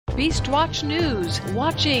Beastwatch News,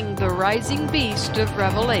 watching the rising beast of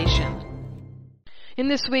Revelation. In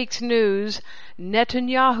this week's news,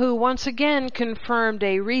 Netanyahu once again confirmed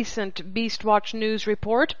a recent Beastwatch News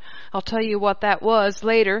report. I'll tell you what that was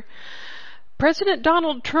later. President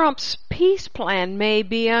Donald Trump's peace plan may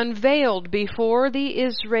be unveiled before the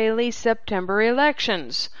Israeli September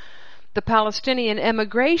elections. The Palestinian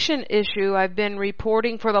immigration issue I've been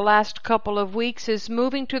reporting for the last couple of weeks is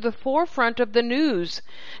moving to the forefront of the news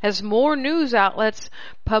as more news outlets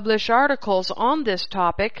publish articles on this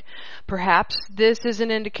topic. Perhaps this is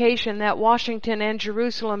an indication that Washington and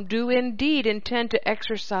Jerusalem do indeed intend to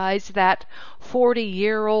exercise that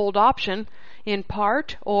 40-year-old option, in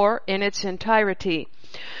part or in its entirety.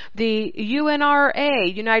 The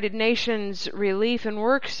UNRA, United Nations Relief and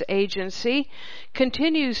Works Agency,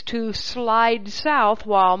 continues to slide south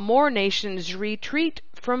while more nations retreat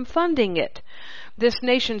from funding it. This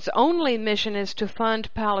nation's only mission is to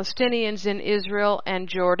fund Palestinians in Israel and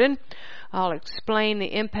Jordan. I'll explain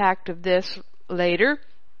the impact of this later.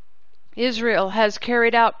 Israel has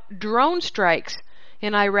carried out drone strikes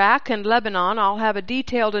in Iraq and Lebanon. I'll have a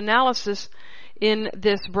detailed analysis in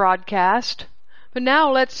this broadcast. But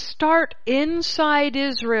now let's start inside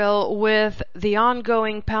Israel with the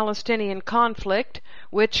ongoing Palestinian conflict,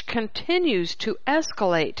 which continues to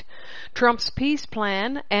escalate. Trump's peace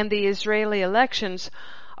plan and the Israeli elections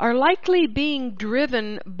are likely being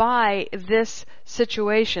driven by this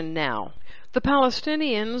situation now. The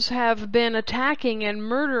Palestinians have been attacking and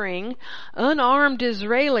murdering unarmed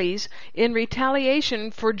Israelis in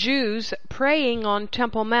retaliation for Jews praying on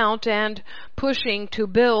Temple Mount and pushing to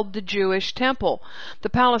build the Jewish temple. The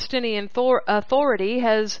Palestinian Authority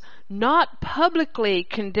has not publicly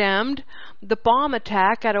condemned the bomb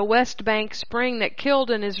attack at a West Bank spring that killed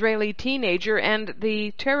an Israeli teenager, and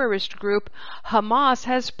the terrorist group Hamas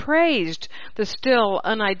has praised the still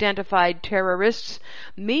unidentified terrorists.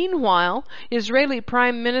 Meanwhile, Israeli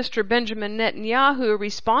Prime Minister Benjamin Netanyahu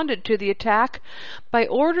responded to the attack by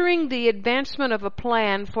ordering the advancement of a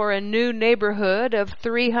plan for a new neighborhood of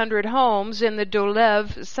 300 homes in the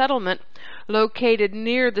Dolev settlement located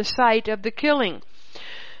near the site of the killing.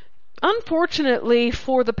 Unfortunately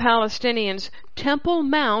for the Palestinians, Temple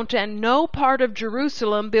Mount and no part of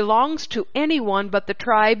Jerusalem belongs to anyone but the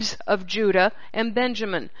tribes of Judah and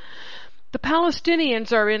Benjamin. The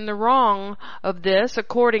Palestinians are in the wrong of this,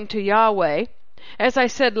 according to Yahweh. As I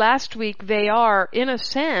said last week, they are, in a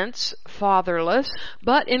sense, fatherless,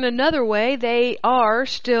 but in another way, they are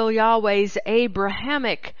still Yahweh's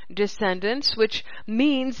Abrahamic descendants, which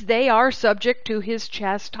means they are subject to his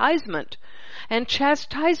chastisement. And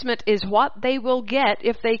chastisement is what they will get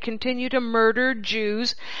if they continue to murder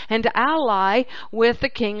Jews and ally with the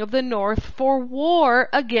king of the north for war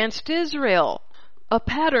against Israel. A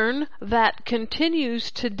pattern that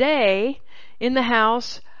continues today in the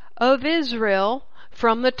house of Israel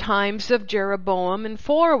from the times of Jeroboam and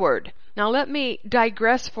forward. Now let me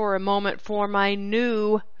digress for a moment for my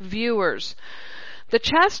new viewers. The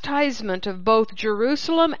chastisement of both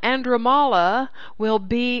Jerusalem and Ramallah will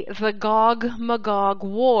be the Gog-Magog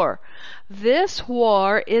war. This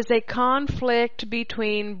war is a conflict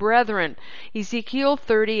between brethren. Ezekiel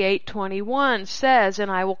 38:21 says, "And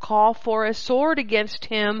I will call for a sword against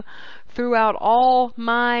him throughout all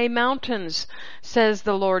my mountains, says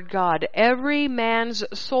the Lord God. Every man's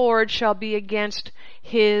sword shall be against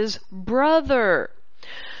his brother."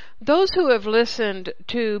 Those who have listened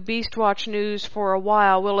to Beastwatch News for a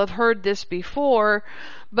while will have heard this before,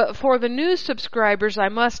 but for the new subscribers I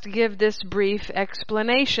must give this brief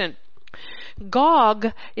explanation.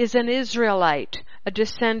 Gog is an Israelite, a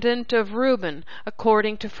descendant of Reuben,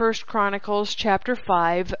 according to 1 Chronicles chapter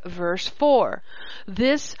 5, verse 4.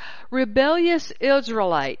 This rebellious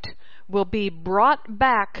Israelite will be brought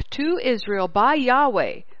back to Israel by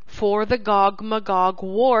Yahweh for the Gog-Magog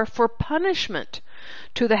war for punishment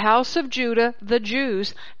to the house of Judah, the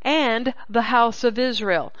Jews, and the house of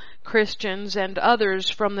Israel, Christians and others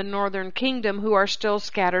from the northern kingdom who are still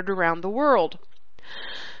scattered around the world.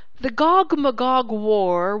 The Gog-Magog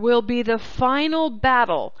war will be the final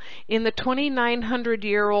battle in the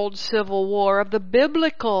 2,900-year-old civil war of the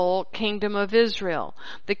biblical kingdom of Israel,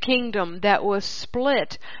 the kingdom that was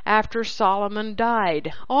split after Solomon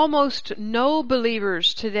died. Almost no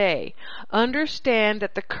believers today understand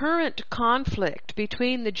that the current conflict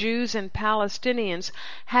between the Jews and Palestinians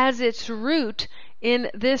has its root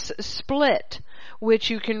in this split,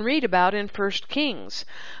 which you can read about in 1 Kings.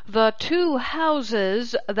 The two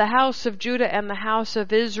houses, the house of Judah and the house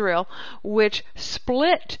of Israel, which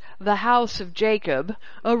split the house of Jacob,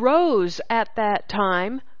 arose at that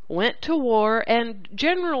time went to war, and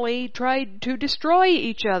generally tried to destroy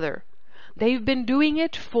each other. They've been doing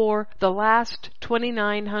it for the last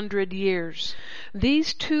 2,900 years.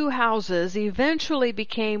 These two houses eventually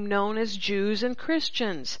became known as Jews and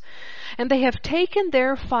Christians, and they have taken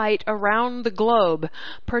their fight around the globe,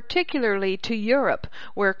 particularly to Europe,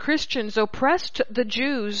 where Christians oppressed the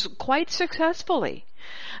Jews quite successfully.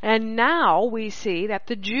 And now we see that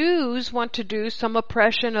the Jews want to do some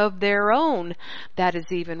oppression of their own. That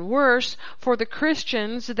is even worse for the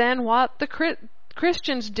Christians than what the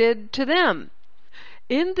Christians did to them.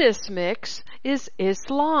 In this mix is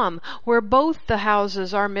Islam, where both the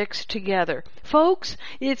houses are mixed together. Folks,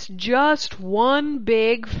 it's just one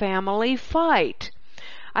big family fight.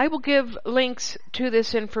 I will give links to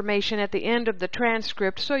this information at the end of the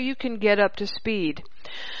transcript so you can get up to speed.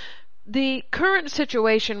 The current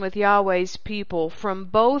situation with Yahweh's people from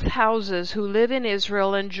both houses who live in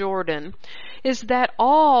Israel and Jordan is that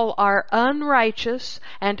all are unrighteous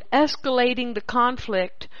and escalating the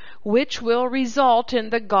conflict, which will result in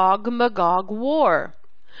the Gog-Magog war.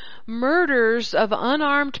 Murders of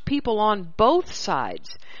unarmed people on both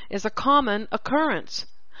sides is a common occurrence.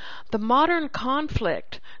 The modern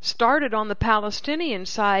conflict started on the Palestinian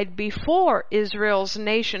side before Israel's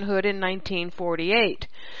nationhood in 1948.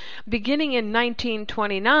 Beginning in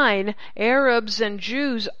 1929, Arabs and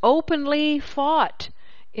Jews openly fought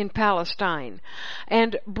in Palestine,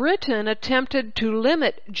 and Britain attempted to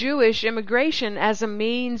limit Jewish immigration as a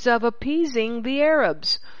means of appeasing the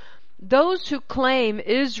Arabs. Those who claim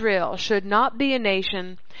Israel should not be a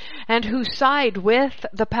nation and who side with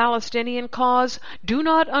the Palestinian cause do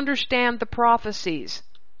not understand the prophecies.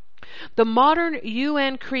 The modern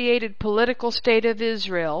UN-created political state of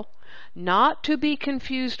Israel, not to be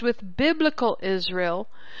confused with biblical Israel,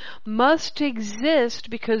 must exist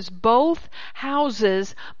because both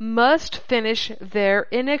houses must finish their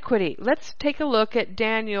iniquity. Let's take a look at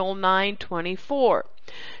Daniel 9:24.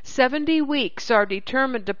 70 weeks are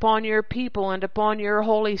determined upon your people and upon your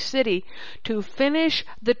holy city to finish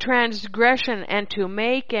the transgression and to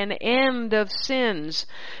make an end of sins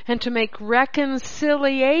and to make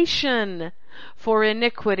reconciliation for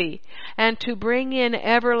iniquity and to bring in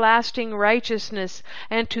everlasting righteousness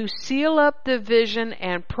and to seal up the vision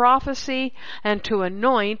and prophecy and to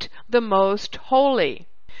anoint the most holy.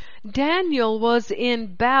 Daniel was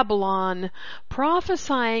in Babylon,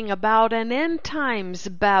 prophesying about an end times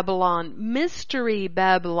Babylon, mystery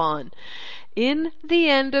Babylon. In the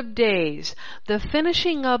end of days, the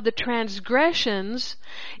finishing of the transgressions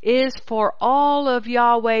is for all of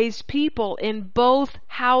Yahweh's people in both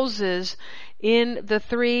houses in the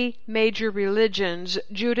three major religions,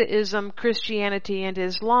 Judaism, Christianity, and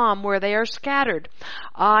Islam, where they are scattered.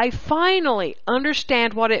 I finally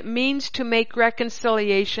understand what it means to make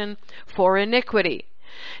reconciliation for iniquity.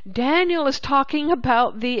 Daniel is talking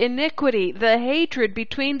about the iniquity, the hatred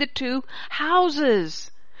between the two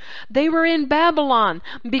houses. They were in Babylon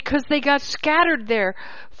because they got scattered there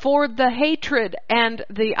for the hatred and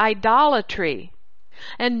the idolatry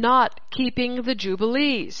and not keeping the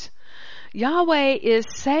Jubilees. Yahweh is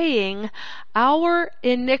saying our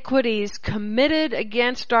iniquities committed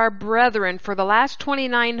against our brethren for the last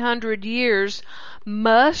 2,900 years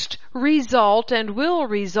must result and will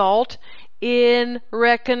result in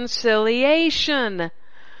reconciliation.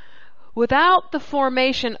 Without the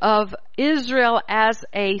formation of Israel as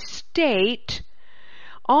a state,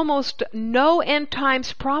 almost no end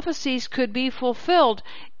times prophecies could be fulfilled,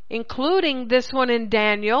 including this one in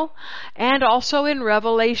Daniel and also in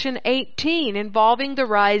Revelation 18 involving the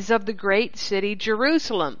rise of the great city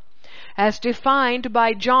Jerusalem, as defined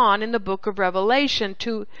by John in the book of Revelation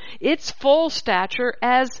to its full stature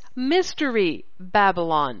as mystery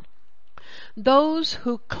Babylon. Those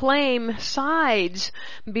who claim sides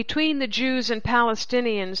between the Jews and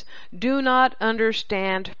Palestinians do not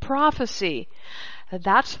understand prophecy.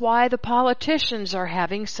 That's why the politicians are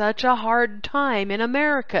having such a hard time in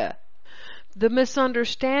America. The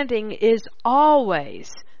misunderstanding is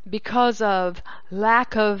always because of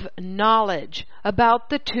lack of knowledge about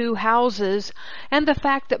the two houses and the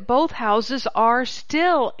fact that both houses are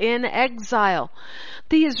still in exile.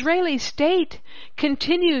 The Israeli state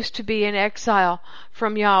continues to be in exile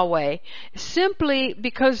from Yahweh simply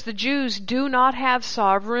because the Jews do not have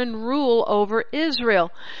sovereign rule over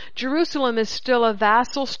Israel. Jerusalem is still a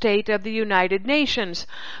vassal state of the United Nations,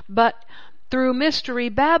 but through Mystery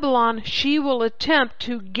Babylon, she will attempt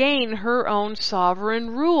to gain her own sovereign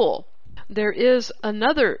rule. There is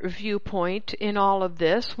another viewpoint in all of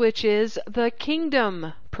this, which is the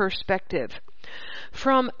kingdom perspective.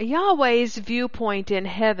 From Yahweh's viewpoint in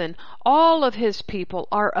heaven, all of his people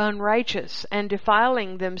are unrighteous and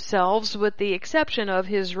defiling themselves with the exception of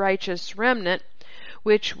his righteous remnant,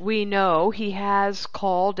 which we know he has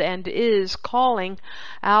called and is calling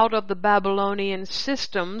out of the Babylonian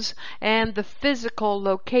systems and the physical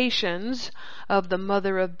locations of the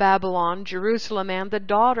mother of Babylon, Jerusalem, and the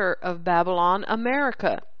daughter of Babylon,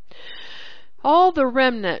 America. All the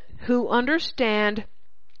remnant who understand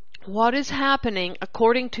what is happening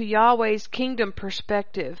according to Yahweh's kingdom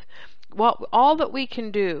perspective, all that we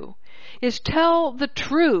can do is tell the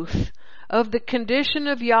truth of the condition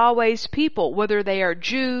of Yahweh's people, whether they are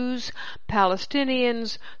Jews,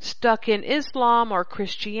 Palestinians, stuck in Islam or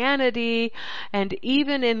Christianity, and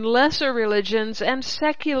even in lesser religions and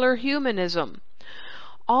secular humanism.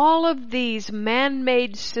 All of these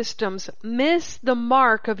man-made systems miss the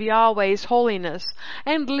mark of Yahweh's holiness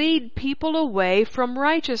and lead people away from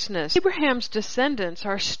righteousness. Abraham's descendants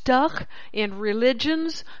are stuck in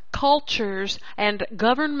religions, cultures, and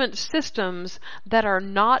government systems that are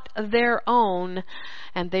not their own,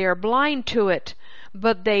 and they are blind to it.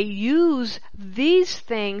 But they use these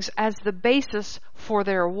things as the basis for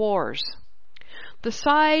their wars. The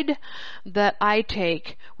side that I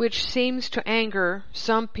take, which seems to anger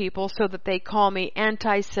some people so that they call me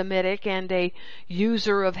anti-Semitic and a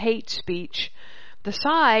user of hate speech, the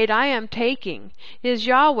side I am taking is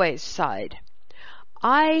Yahweh's side.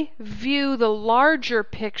 I view the larger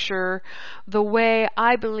picture the way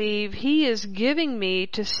I believe he is giving me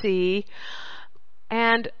to see,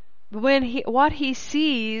 and what he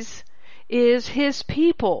sees is his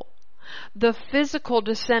people, the physical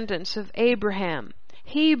descendants of Abraham,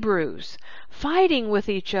 Hebrews, fighting with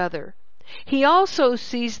each other. He also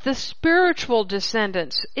sees the spiritual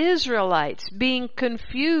descendants, Israelites, being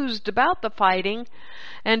confused about the fighting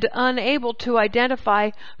and unable to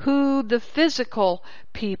identify who the physical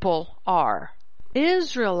people are.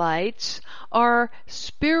 Israelites are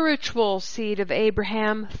spiritual seed of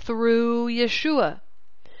Abraham through Yeshua.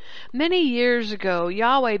 Many years ago,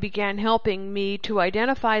 Yahweh began helping me to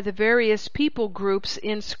identify the various people groups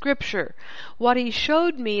in Scripture. What he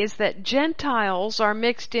showed me is that Gentiles are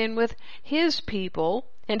mixed in with his people,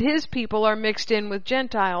 and his people are mixed in with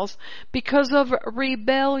Gentiles because of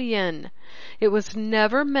rebellion. It was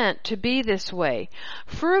never meant to be this way.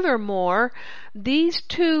 Furthermore, these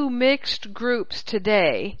two mixed groups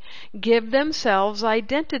today give themselves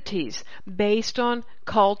identities based on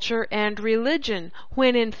culture and religion,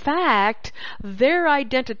 when in fact their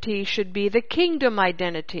identity should be the kingdom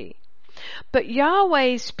identity. But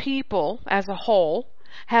Yahweh's people as a whole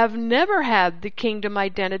have never had the kingdom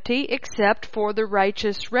identity except for the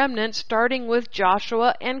righteous remnant, starting with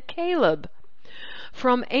Joshua and Caleb.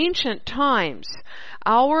 From ancient times,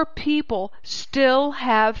 our people still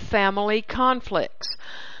have family conflicts.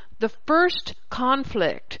 The first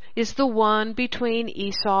conflict is the one between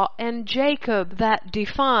Esau and Jacob that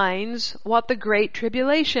defines what the Great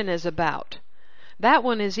Tribulation is about. That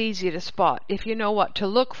one is easy to spot. If you know what to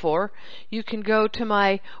look for, you can go to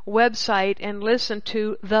my website and listen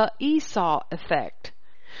to the Esau effect.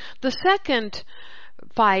 The second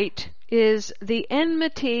fight is the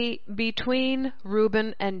enmity between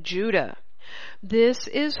Reuben and Judah. This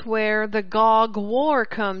is where the Gog War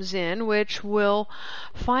comes in, which will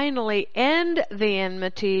finally end the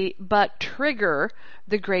enmity but trigger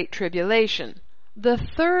the Great Tribulation. The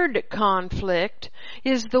third conflict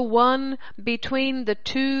is the one between the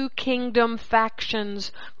two kingdom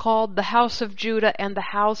factions called the House of Judah and the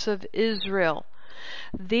House of Israel.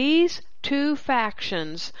 These two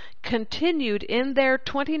factions continued in their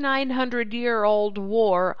 2,900-year-old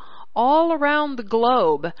war all around the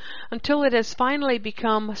globe until it has finally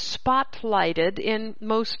become spotlighted in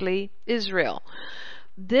mostly Israel.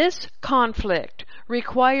 This conflict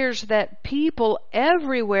requires that people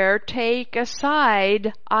everywhere take a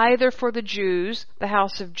side either for the Jews, the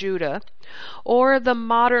house of Judah, or the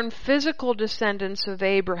modern physical descendants of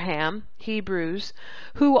Abraham, Hebrews,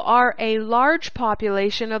 who are a large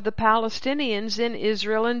population of the Palestinians in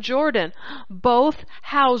Israel and Jordan. Both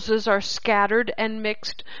houses are scattered and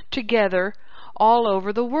mixed together all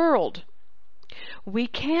over the world. We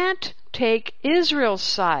can't take Israel's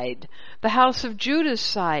side, the house of Judah's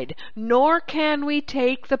side, nor can we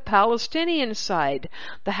take the Palestinian side,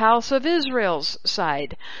 the house of Israel's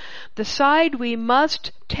side. The side we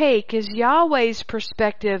must take is Yahweh's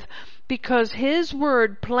perspective, because his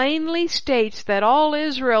word plainly states that all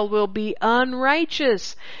Israel will be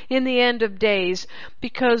unrighteous in the end of days,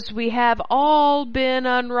 because we have all been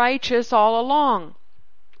unrighteous all along.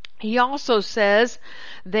 He also says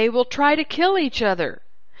they will try to kill each other.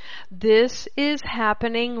 This is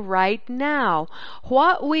happening right now.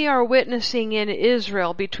 What we are witnessing in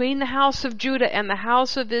Israel between the house of Judah and the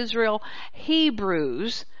house of Israel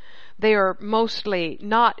Hebrews, they are mostly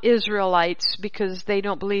not Israelites because they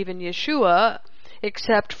don't believe in Yeshua,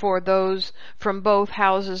 except for those from both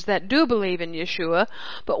houses that do believe in Yeshua.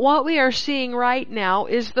 But what we are seeing right now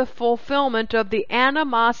is the fulfillment of the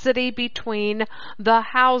animosity between the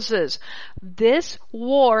houses. This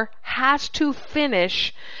war has to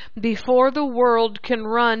finish before the world can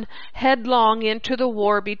run headlong into the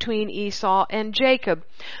war between Esau and Jacob.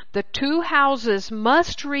 The two houses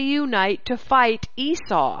must reunite to fight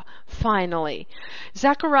Esau, finally.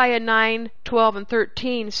 Zechariah 9:12 and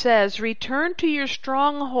 13 says, "Return to your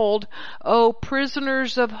stronghold, O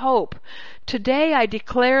prisoners of hope. Today I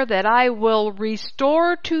declare that I will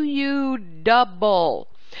restore to you double.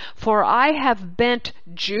 For I have bent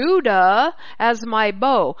Judah as my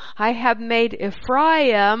bow. I have made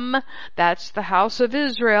Ephraim," that's the house of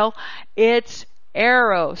Israel, "its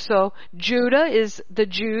arrow." So Judah is the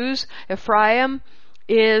Jews, Ephraim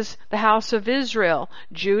is the house of Israel.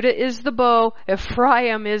 Judah is the bow,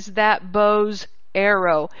 Ephraim is that bow's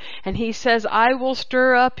arrow. And he says, "I will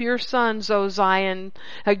stir up your sons, O Zion,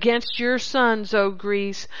 against your sons, O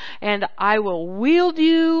Greece, and I will wield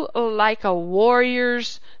you like a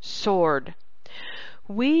warrior's sword."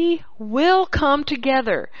 We will come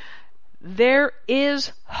together. There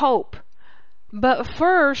is hope. But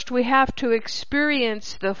first we have to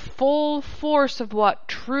experience the full force of what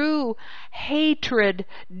true hatred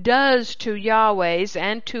does to Yahweh's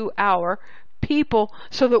and to our people,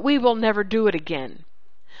 so that we will never do it again.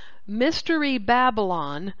 Mystery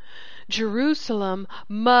Babylon, Jerusalem,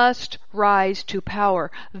 must rise to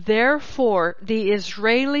power. Therefore, the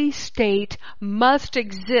Israeli state must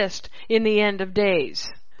exist in the end of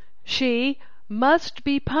days. She must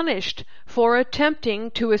be punished for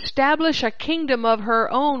attempting to establish a kingdom of her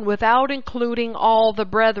own without including all the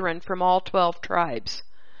brethren from all 12 tribes.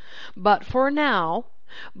 But for now,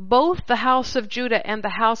 both the house of Judah and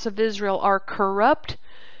the house of Israel are corrupt,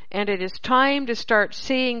 and it is time to start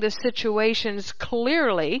seeing the situations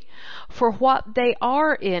clearly for what they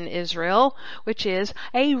are in Israel, which is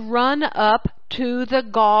a run-up to the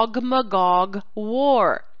Gog-Magog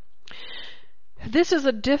war. This is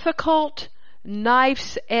a difficult,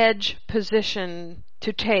 knife's edge position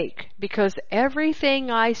to take, because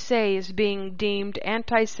everything I say is being deemed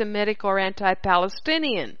anti-Semitic or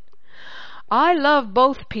anti-Palestinian. I love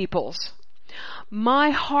both peoples. My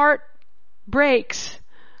heart breaks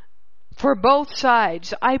for both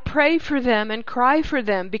sides. I pray for them and cry for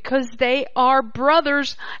them because they are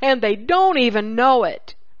brothers and they don't even know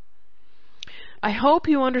it. I hope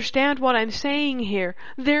you understand what I'm saying here.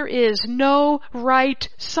 There is no right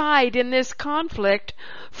side in this conflict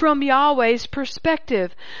from Yahweh's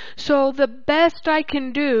perspective. So the best I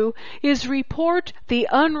can do is report the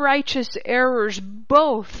unrighteous errors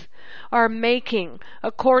both are making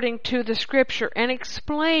according to the scripture and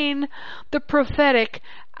explain the prophetic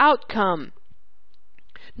outcome.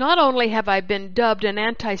 Not only have I been dubbed an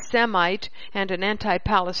anti-Semite and an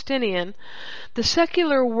anti-Palestinian, the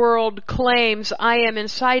secular world claims I am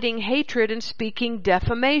inciting hatred and speaking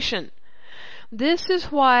defamation. This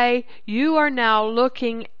is why you are now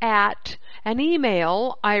looking at an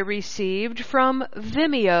email I received from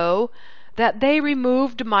Vimeo that they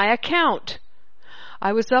removed my account.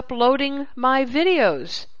 I was uploading my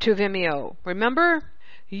videos to Vimeo, remember?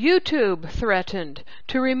 YouTube threatened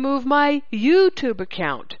to remove my YouTube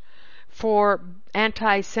account for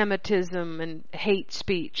anti-Semitism and hate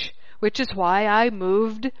speech, which is why I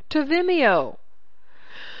moved to Vimeo.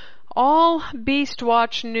 All Beast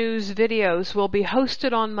Watch News videos will be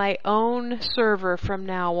hosted on my own server from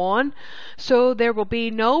now on, so there will be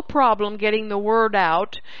no problem getting the word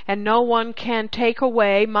out, and no one can take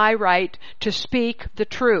away my right to speak the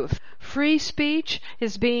truth. Free speech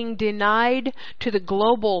is being denied to the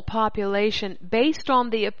global population based on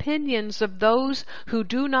the opinions of those who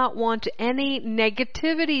do not want any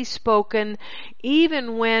negativity spoken,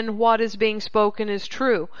 even when what is being spoken is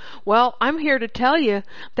true. Well, I'm here to tell you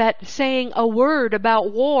that saying a word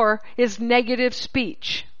about war is negative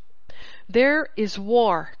speech. There is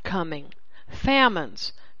war coming,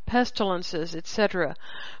 famines, pestilences, etc.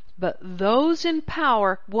 But those in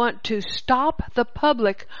power want to stop the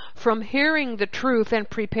public from hearing the truth and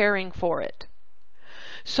preparing for it.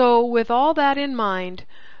 So with all that in mind,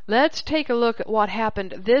 let's take a look at what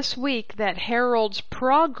happened this week that heralds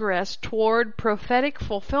progress toward prophetic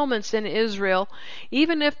fulfillments in Israel,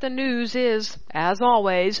 even if the news is, as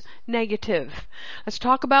always, negative. Let's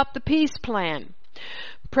talk about the peace plan.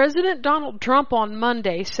 President Donald Trump on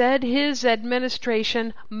Monday said his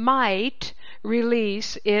administration might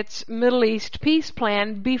release its Middle East peace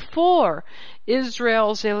plan before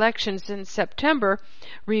Israel's elections in September,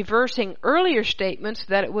 reversing earlier statements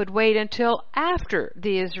that it would wait until after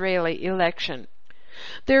the Israeli election.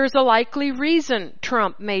 There is a likely reason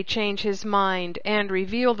Trump may change his mind and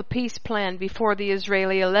reveal the peace plan before the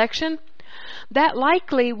Israeli election. That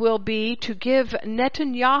likely will be to give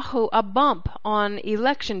Netanyahu a bump on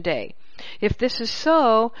election day. If this is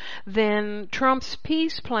so, then Trump's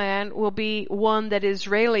peace plan will be one that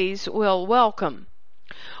Israelis will welcome.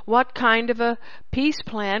 What kind of a peace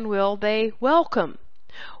plan will they welcome?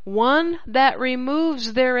 One that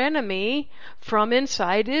removes their enemy from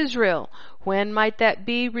inside Israel. When might that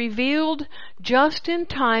be revealed? Just in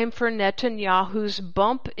time for Netanyahu's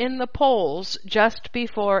bump in the polls just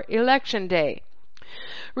before Election Day.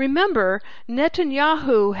 Remember,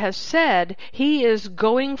 Netanyahu has said he is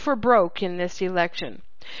going for broke in this election.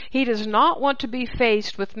 He does not want to be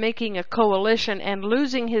faced with making a coalition and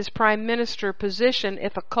losing his prime minister position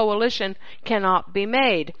if a coalition cannot be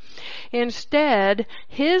made. Instead,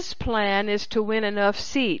 his plan is to win enough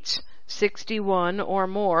seats, 61 or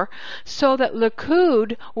more, so that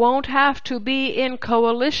Likud won't have to be in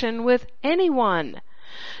coalition with anyone.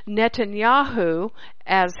 Netanyahu,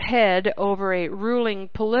 as head over a ruling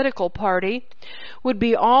political party, would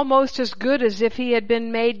be almost as good as if he had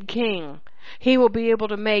been made king. He will be able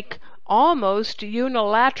to make almost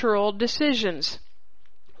unilateral decisions.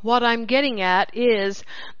 What I'm getting at is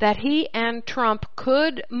that he and Trump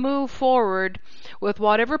could move forward with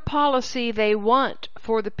whatever policy they want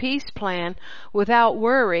for the peace plan without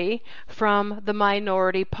worry from the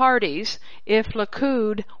minority parties if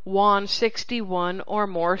Likud won 61 or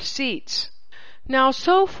more seats. Now,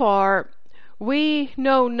 so far, we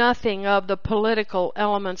know nothing of the political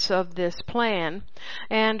elements of this plan,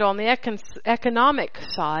 and on the economic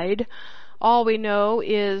side, all we know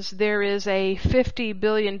is there is a $50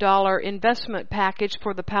 billion investment package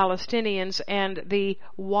for the Palestinians and the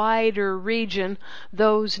wider region,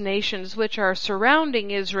 those nations which are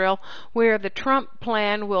surrounding Israel, where the Trump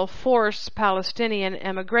plan will force Palestinian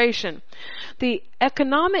immigration. The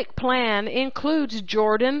economic plan includes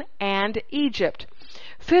Jordan and Egypt.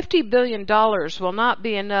 $50 billion will not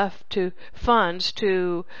be enough funds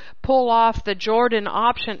to pull off the Jordan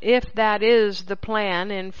option if that is the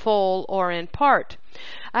plan in full or in part.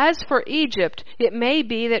 As for Egypt, it may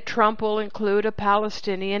be that Trump will include a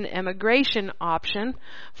Palestinian immigration option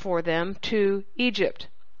for them to Egypt.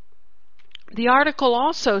 The article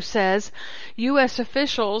also says U.S.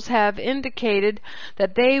 officials have indicated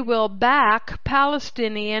that they will back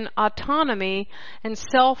Palestinian autonomy and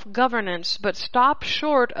self-governance, but stop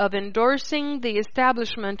short of endorsing the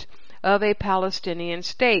establishment of a Palestinian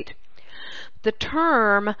state. The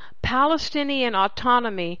term Palestinian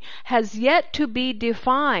autonomy has yet to be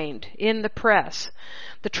defined in the press.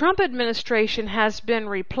 The Trump administration has been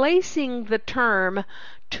replacing the term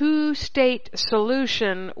two-state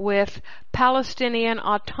solution with Palestinian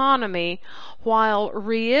autonomy while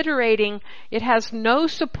reiterating it has no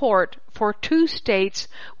support for two states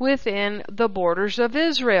within the borders of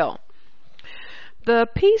Israel. The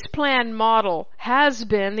peace plan model has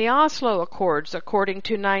been the Oslo Accords, according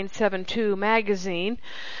to 972 magazine.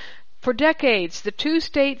 For decades, the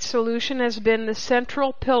two-state solution has been the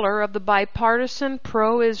central pillar of the bipartisan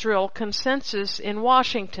pro-Israel consensus in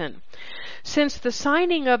Washington. Since the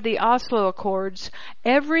signing of the Oslo Accords,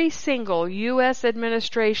 every single U.S.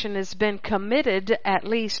 administration has been committed, at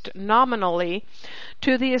least nominally,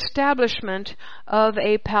 to the establishment of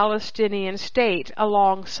a Palestinian state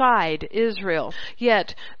alongside Israel.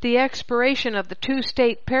 Yet, the expiration of the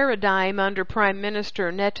two-state paradigm under Prime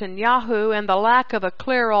Minister Netanyahu and the lack of a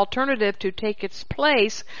clear alternative to take its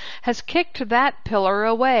place has kicked that pillar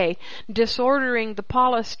away, disordering the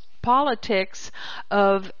politics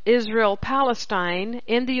of Israel-Palestine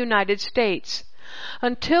in the United States.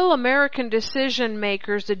 Until American decision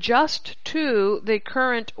makers adjust to the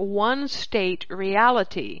current one-state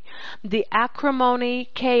reality, the acrimony,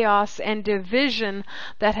 chaos, and division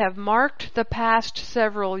that have marked the past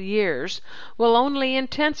several years will only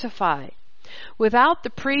intensify. Without the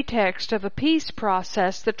pretext of a peace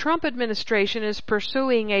process, the Trump administration is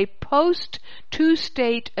pursuing a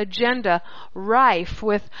post-two-state agenda rife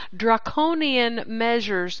with draconian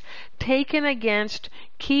measures taken against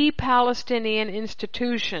key Palestinian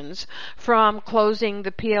institutions, from closing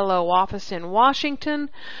the PLO office in Washington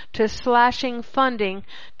to slashing funding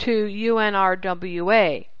to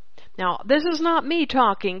UNRWA. Now, this is not me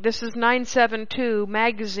talking. This is 972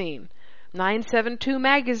 magazine. 972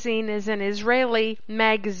 magazine is an Israeli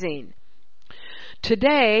magazine.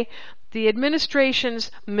 Today, the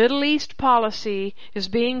administration's Middle East policy is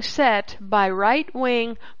being set by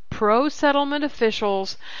right-wing pro-settlement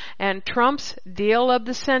officials, and Trump's deal of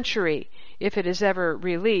the century, if it is ever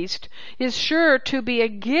released, is sure to be a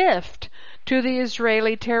gift to the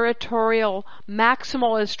Israeli territorial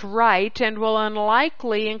maximalist right and will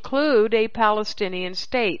unlikely include a Palestinian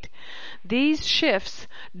state. These shifts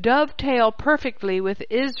dovetail perfectly with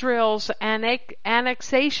Israel's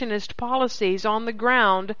annexationist policies on the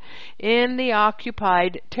ground in the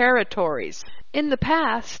occupied territories. In the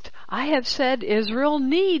past, I have said Israel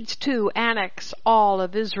needs to annex all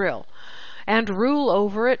of Israel and rule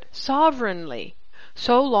over it sovereignly,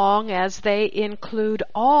 so long as they include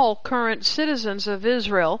all current citizens of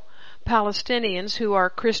Israel, Palestinians who are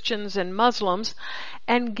Christians and Muslims,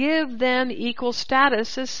 and give them equal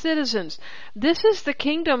status as citizens. This is the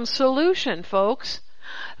kingdom solution, folks.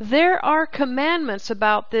 There are commandments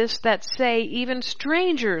about this that say even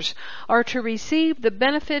strangers are to receive the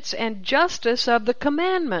benefits and justice of the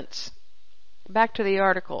commandments. Back to the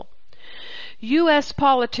article. U.S.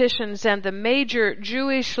 politicians and the major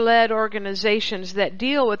Jewish-led organizations that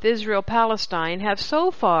deal with Israel-Palestine have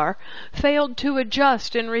so far failed to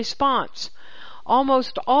adjust in response.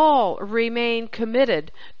 Almost all remain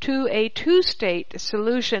committed to a two-state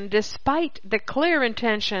solution despite the clear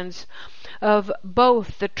intentions of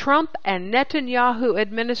both the Trump and Netanyahu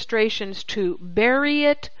administrations to bury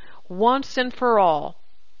it once and for all.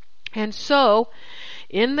 And so,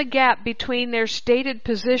 in the gap between their stated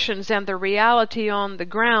positions and the reality on the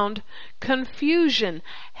ground, confusion,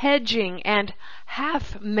 hedging, and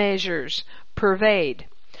half measures pervade.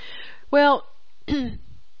 Well,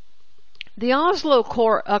 the Oslo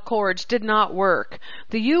Accords did not work.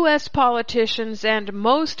 The U.S. politicians and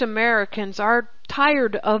most Americans are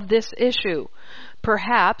tired of this issue.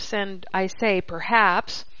 Perhaps, and I say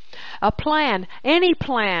perhaps, a plan, any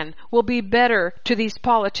plan, will be better to these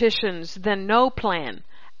politicians than no plan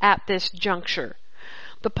at this juncture.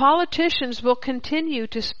 The politicians will continue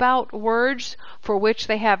to spout words for which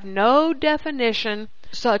they have no definition,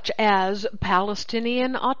 such as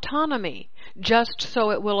Palestinian autonomy, just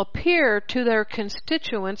so it will appear to their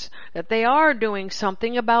constituents that they are doing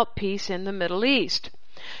something about peace in the Middle East.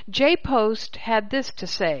 Jay Post had this to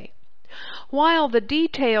say: while the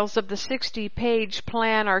details of the 60-page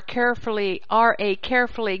plan are a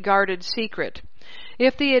carefully guarded secret,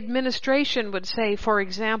 if the administration would say, for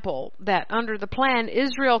example, that under the plan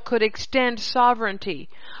Israel could extend sovereignty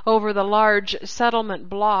over the large settlement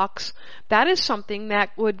blocks, that is something that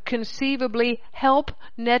would conceivably help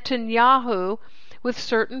Netanyahu with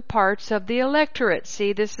certain parts of the electorate.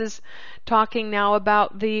 See, this is talking now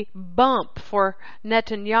about the bump for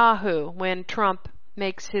Netanyahu when Trump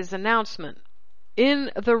makes his announcement.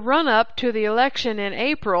 In the run-up to the election in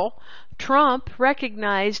April, Trump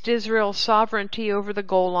recognized Israel's sovereignty over the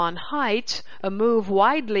Golan Heights, a move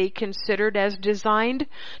widely considered as designed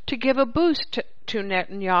to give a boost to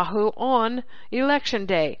Netanyahu on Election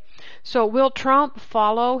Day. So will Trump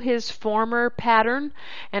follow his former pattern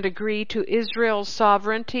and agree to Israel's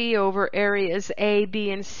sovereignty over areas A,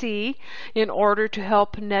 B, and C in order to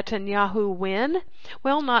help Netanyahu win?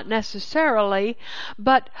 Well, not necessarily,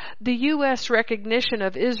 but the U.S. recognition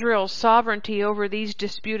of Israel's sovereignty over these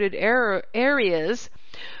disputed areas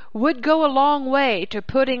would go a long way to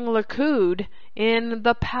putting Likud in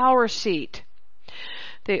the power seat.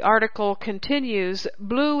 The article continues,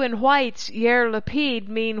 Blue and White's Yair Lapid,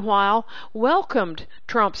 meanwhile, welcomed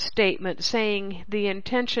Trump's statement, saying the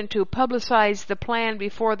intention to publicize the plan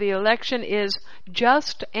before the election is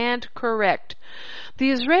just and correct.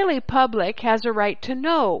 The Israeli public has a right to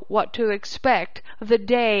know what to expect the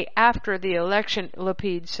day after the election,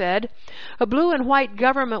 Lapid said. A blue and white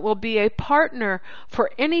government will be a partner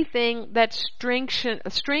for anything that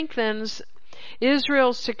strengthens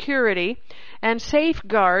Israel's security and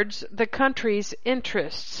safeguards the country's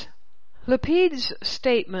interests. Lapid's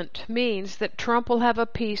statement means that Trump will have a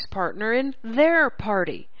peace partner in their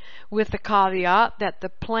party, with the caveat that the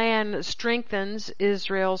plan strengthens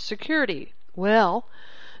Israel's security. Well,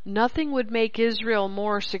 nothing would make Israel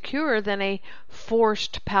more secure than a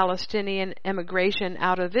forced Palestinian emigration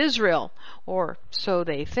out of Israel, or so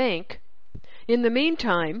they think. In the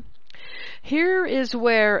meantime, here is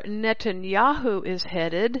where Netanyahu is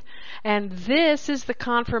headed, and this is the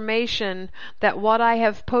confirmation that what I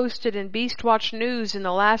have posted in Beastwatch News in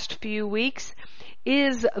the last few weeks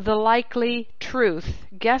is the likely truth.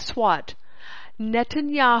 Guess what?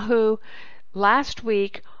 Netanyahu last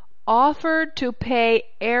week offered to pay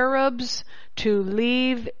Arabs to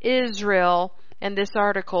leave Israel, and this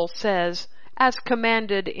article says, as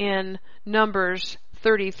commanded in Numbers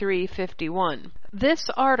 33:51. This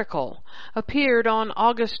article appeared on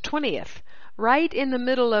August 20th, right in the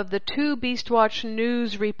middle of the two Beastwatch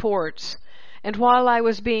News reports, and while I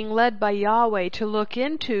was being led by Yahweh to look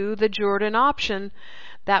into the Jordan option,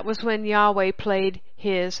 that was when Yahweh played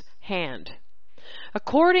his hand.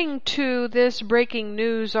 According to this breaking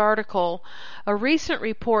news article, a recent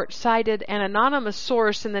report cited an anonymous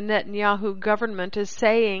source in the Netanyahu government as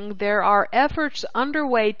saying there are efforts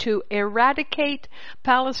underway to eradicate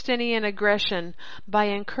Palestinian aggression by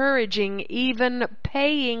encouraging, even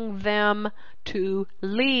paying them to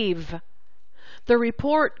leave. The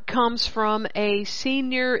report comes from a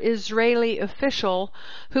senior Israeli official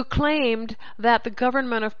who claimed that the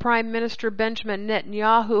government of Prime Minister Benjamin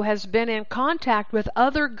Netanyahu has been in contact with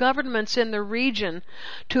other governments in the region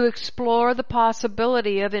to explore the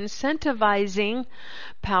possibility of incentivizing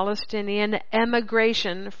Palestinian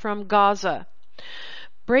emigration from Gaza.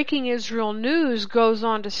 Breaking Israel News goes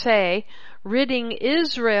on to say, ridding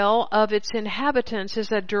Israel of its inhabitants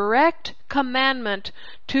is a direct commandment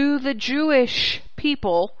to the Jewish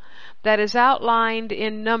people that is outlined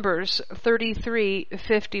in Numbers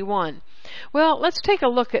 33:51. Well, let's take a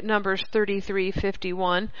look at Numbers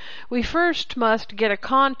 33:51. We first must get a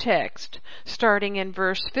context starting in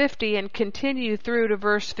verse 50 and continue through to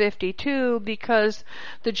verse 52 because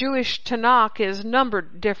the Jewish Tanakh is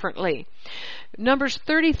numbered differently. Numbers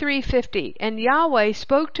 33:50, and Yahweh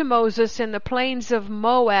spoke to Moses in the plains of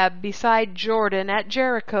Moab beside Jordan at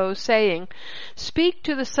Jericho, saying, Speak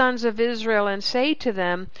to the sons of Israel and say to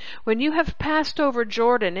them, when you have passed over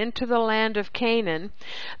Jordan into the land of Canaan,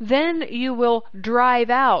 then you will drive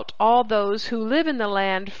out all those who live in the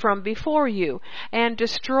land from before you, and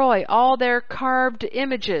destroy all their carved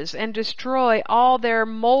images, and destroy all their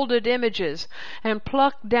molded images, and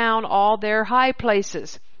pluck down all their high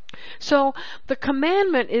places. So the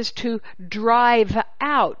commandment is to drive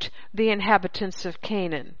out the inhabitants of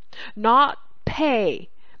Canaan, not pay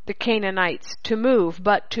the Canaanites to move,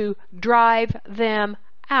 but to drive them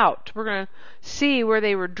out. We're going to see where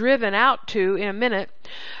they were driven out to in a minute,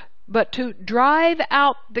 but to drive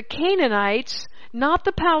out the Canaanites, not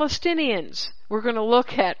the Palestinians. We're going to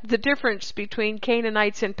look at the difference between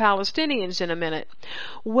Canaanites and Palestinians in a minute.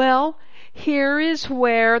 Well, here is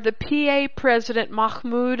where the PA President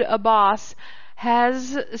Mahmoud Abbas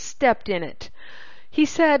has stepped in it. He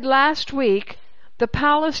said last week, the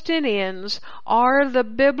Palestinians are the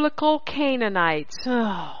biblical Canaanites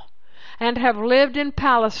and have lived in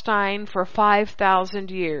Palestine for 5,000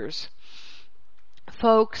 years.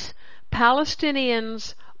 Folks,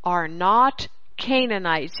 Palestinians are not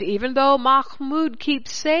Canaanites, even though Mahmoud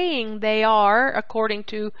keeps saying they are, according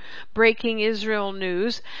to Breaking Israel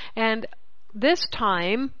News, and this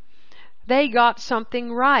time they got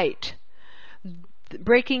something right.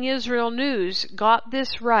 Breaking Israel News got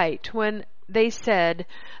this right when they said,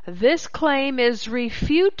 this claim is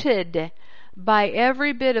refuted by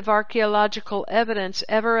every bit of archaeological evidence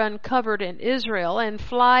ever uncovered in Israel and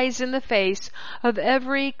flies in the face of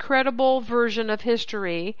every credible version of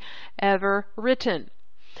history ever written.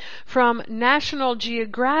 From National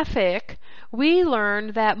Geographic, we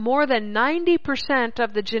learned that more than 90%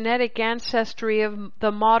 of the genetic ancestry of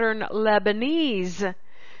the modern Lebanese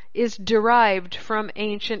is derived from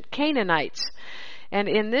ancient Canaanites. And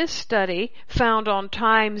in this study, found on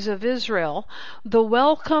Times of Israel, the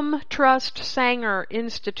Wellcome Trust Sanger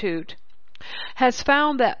Institute has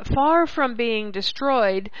found that far from being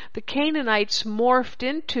destroyed, the Canaanites morphed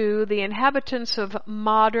into the inhabitants of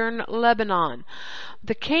modern Lebanon.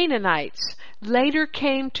 The Canaanites later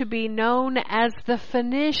came to be known as the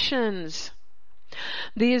Phoenicians.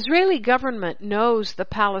 The Israeli government knows the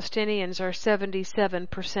Palestinians are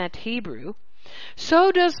 77% Hebrew.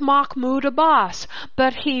 So does Mahmoud Abbas,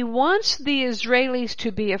 but he wants the Israelis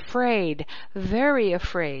to be afraid, very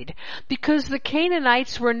afraid, because the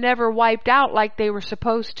Canaanites were never wiped out like they were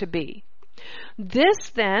supposed to be.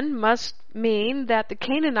 This then must mean that the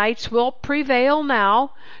Canaanites will prevail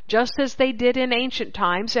now, just as they did in ancient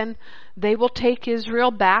times, and they will take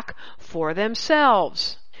Israel back for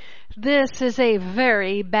themselves. This is a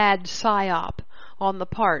very bad psyop on the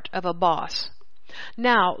part of Abbas.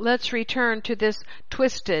 Now, let's return to this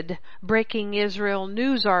twisted Breaking Israel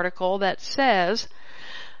News article that says,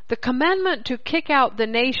 the commandment to kick out the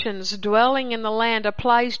nations dwelling in the land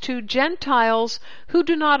applies to Gentiles who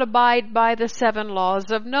do not abide by the 7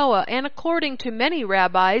 laws of Noah. And according to many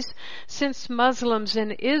rabbis, since Muslims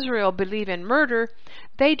in Israel believe in murder,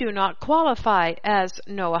 they do not qualify as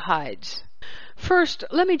Noahides. First,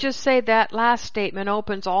 let me just say that last statement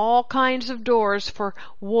opens all kinds of doors for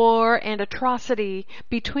war and atrocity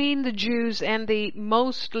between the Jews and the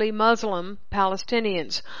mostly Muslim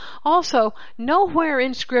Palestinians. Also, nowhere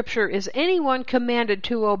in Scripture is anyone commanded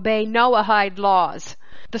to obey Noahide laws.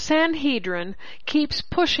 The Sanhedrin keeps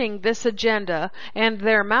pushing this agenda, and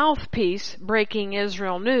their mouthpiece, Breaking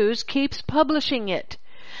Israel News, keeps publishing it.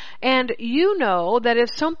 And you know that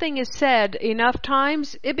if something is said enough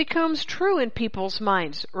times, it becomes true in people's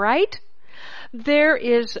minds, right? There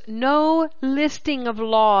is no listing of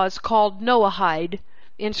laws called Noahide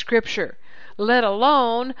in Scripture, let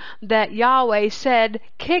alone that Yahweh said,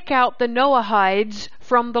 kick out the Noahides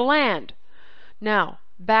from the land. Now,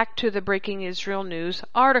 back to the Breaking Israel News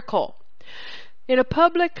article. In a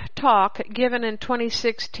public talk given in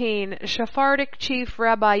 2016, Sephardic Chief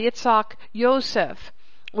Rabbi Yitzhak Yosef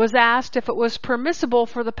was asked if it was permissible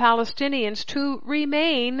for the Palestinians to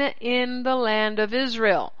remain in the land of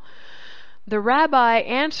Israel. The rabbi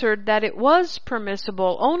answered that it was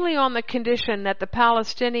permissible only on the condition that the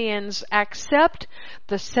Palestinians accept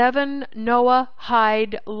the 7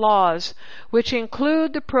 Noahide laws, which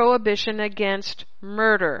include the prohibition against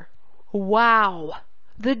murder. Wow!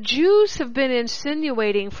 The Jews have been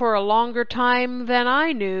insinuating for a longer time than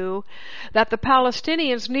I knew that the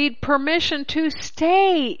Palestinians need permission to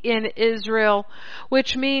stay in Israel,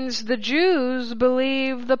 which means the Jews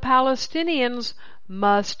believe the Palestinians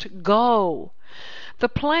must go. The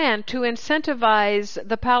plan to incentivize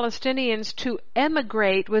the Palestinians to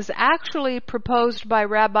emigrate was actually proposed by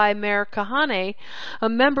Rabbi Meir Kahane, a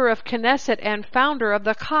member of Knesset and founder of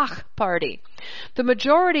the Kach Party. The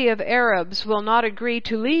majority of Arabs will not agree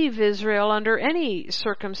to leave Israel under any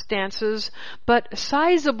circumstances, but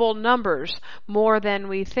sizable numbers, more than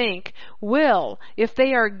we think, will if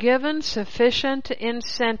they are given sufficient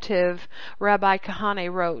incentive, Rabbi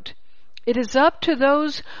Kahane wrote. It is up to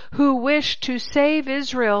those who wish to save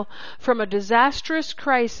Israel from a disastrous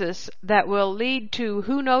crisis that will lead to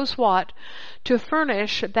who knows what, to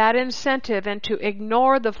furnish that incentive and to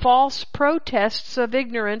ignore the false protests of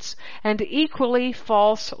ignorance and equally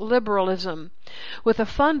false liberalism. With a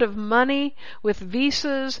fund of money, with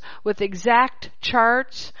visas, with exact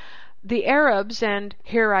charts, the Arabs, and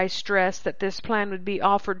here I stress that this plan would be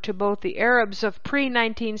offered to both the Arabs of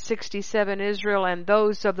pre-1967 Israel and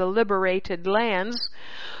those of the liberated lands,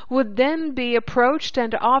 would then be approached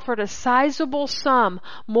and offered a sizable sum,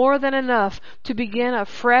 more than enough, to begin a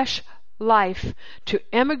fresh life, to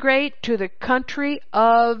emigrate to the country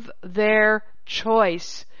of their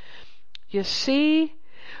choice. You see,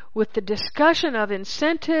 with the discussion of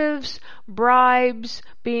incentives, bribes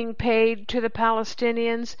being paid to the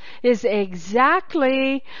Palestinians is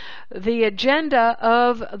exactly the agenda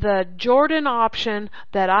of the Jordan option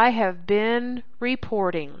that I have been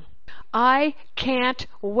reporting. I can't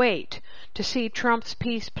wait to see Trump's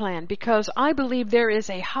peace plan because I believe there is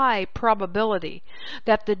a high probability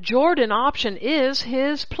that the Jordan option is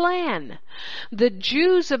his plan. The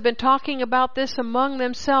Jews have been talking about this among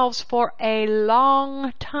themselves for a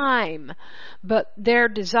long time, but their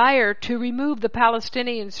desire to remove the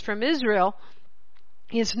Palestinians from Israel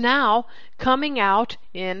is now coming out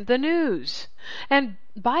in the news. And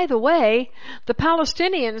by the way, the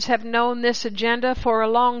Palestinians have known this agenda for a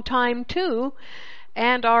long time too,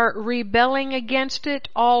 and are rebelling against it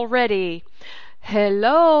already.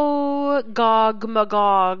 Hello,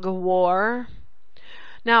 Gog-Magog war.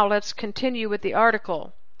 Now let's continue with the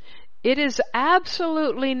article. It is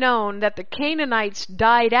absolutely known that the Canaanites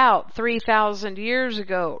died out 3,000 years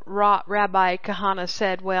ago, Rabbi Kahane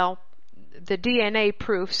said. Well, the DNA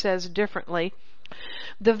proof says differently.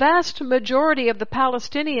 The vast majority of the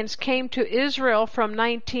Palestinians came to Israel from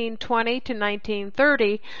 1920 to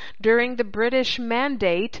 1930 during the British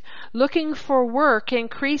Mandate, looking for work,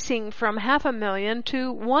 increasing from 500,000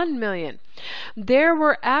 to 1 million. There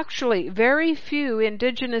were actually very few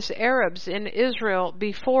indigenous Arabs in Israel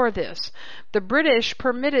before this. The British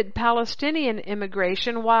permitted Palestinian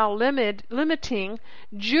immigration while limiting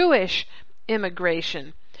Jewish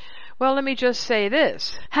immigration. Well, let me just say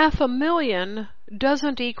this. 500,000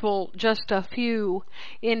 doesn't equal just a few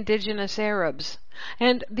indigenous Arabs.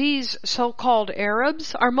 And these so-called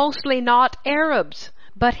Arabs are mostly not Arabs,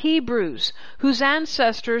 but Hebrews, whose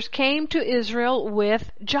ancestors came to Israel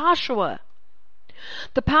with Joshua.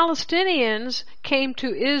 The Palestinians came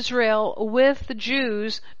to Israel with the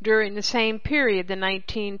Jews during the same period, the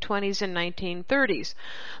 1920s and 1930s.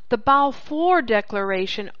 The Balfour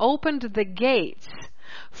Declaration opened the gates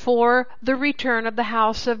for the return of the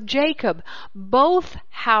house of Jacob. Both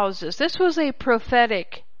houses. This was a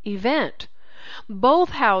prophetic event. both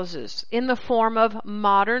houses in the form of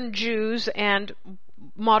modern Jews and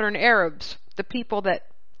modern Arabs, the people that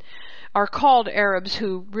are called Arabs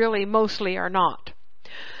who really mostly are not.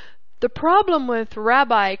 The problem with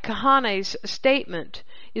Rabbi Kahane's statement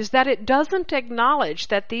is that it doesn't acknowledge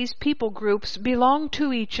that these people groups belong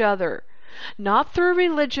to each other, not through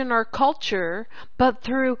religion or culture, but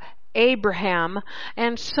through Abraham,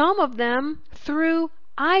 and some of them through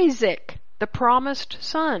Isaac, the promised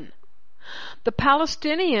son. The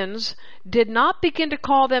Palestinians did not begin to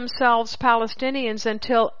call themselves Palestinians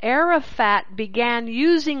until Arafat began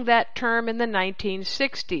using that term in the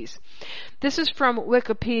 1960s. This is from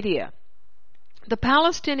Wikipedia. The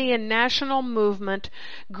Palestinian national movement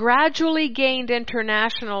gradually gained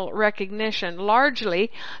international recognition,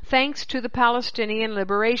 largely thanks to the Palestinian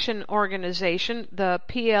Liberation Organization, the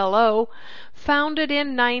PLO, founded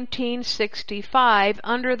in 1965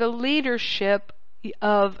 under the leadership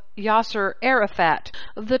of Yasser Arafat.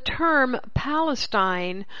 The term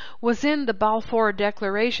Palestine was in the Balfour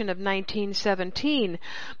Declaration of 1917,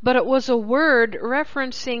 but it was a word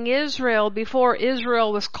referencing Israel before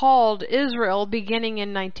Israel was called Israel, beginning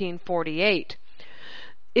in 1948.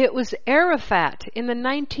 It was Arafat in the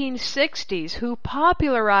 1960s who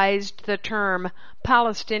popularized the term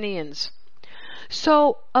Palestinians.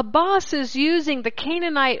 So Abbas is using the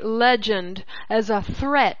Canaanite legend as a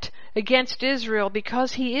threat against Israel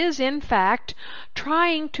because he is, in fact,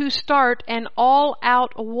 trying to start an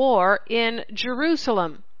all-out war in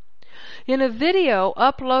Jerusalem. In a video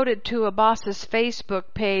uploaded to Abbas's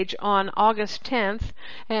Facebook page on August 10th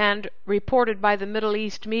and reported by the Middle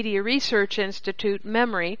East Media Research Institute,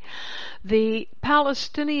 MEMRI, the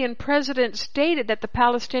Palestinian president stated that the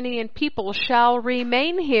Palestinian people shall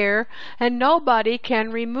remain here and nobody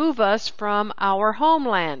can remove us from our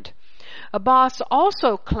homeland. Abbas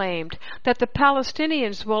also claimed that the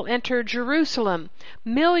Palestinians will enter Jerusalem,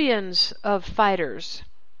 millions of fighters.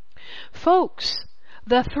 Folks,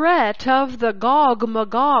 the threat of the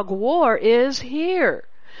Gog-Magog war is here.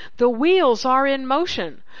 The wheels are in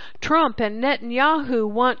motion. Trump and Netanyahu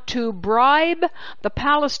want to bribe the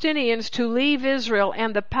Palestinians to leave Israel,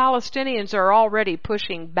 and the Palestinians are already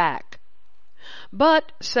pushing back.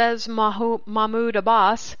 But, says Mahmoud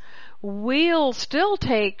Abbas, we'll still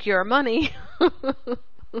take your money.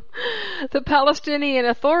 The Palestinian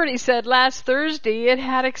Authority said last Thursday it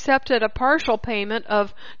had accepted a partial payment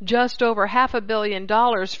of just over $500 million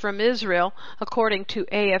from Israel, according to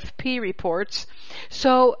AFP reports.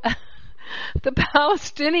 So the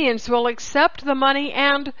Palestinians will accept the money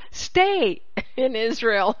and stay in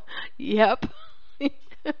Israel. Yep.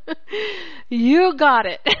 You got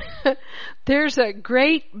it. There's a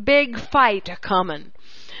great big fight coming.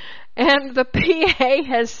 And the PA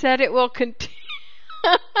has said it will continue.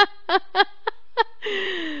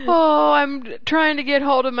 Oh, I'm trying to get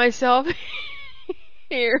hold of myself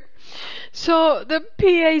here. So the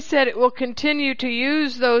PA said it will continue to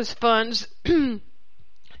use those funds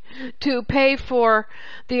to pay for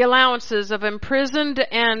the allowances of imprisoned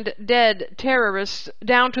and dead terrorists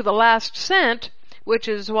down to the last cent, which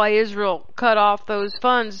is why Israel cut off those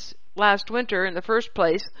funds last winter in the first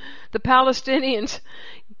place. The Palestinians,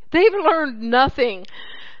 they've learned nothing.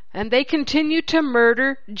 And they continue to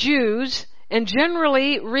murder Jews and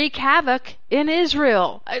generally wreak havoc in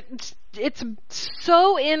Israel. It's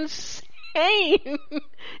so insane.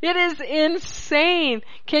 It is insane.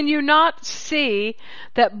 Can you not see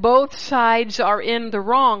that both sides are in the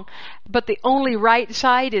wrong, but the only right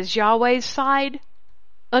side is Yahweh's side?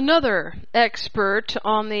 Another expert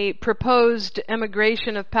on the proposed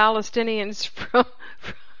emigration of Palestinians from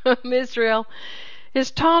Israel is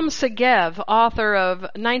Tom Segev, author of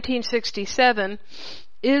 1967,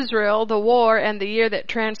 Israel, the War and the Year That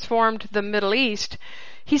Transformed the Middle East.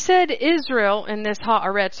 He said Israel, in this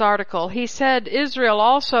Haaretz article, he said Israel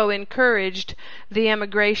also encouraged the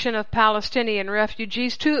emigration of Palestinian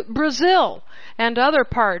refugees to Brazil and other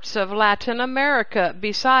parts of Latin America,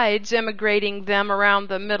 besides emigrating them around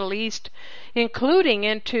the Middle East, including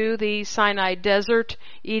into the Sinai Desert,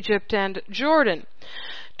 Egypt, and Jordan.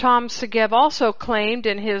 Tom Segev also claimed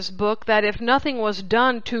in his book that if nothing was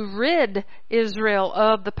done to rid Israel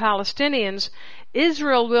of the Palestinians,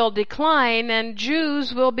 Israel will decline and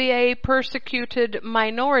Jews will be a persecuted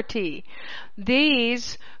minority.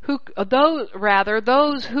 Those who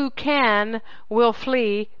can will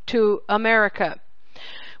flee to America.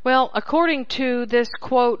 Well, according to this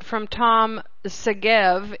quote from Tom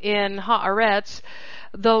Segev in Haaretz,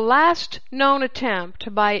 the last known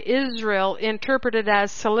attempt by Israel, interpreted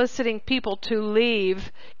as soliciting people to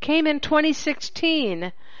leave, came in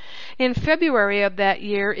 2016. In February of that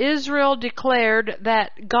year, Israel declared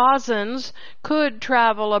that Gazans could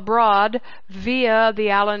travel abroad via the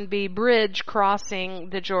Allenby Bridge crossing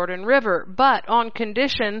the Jordan River, but on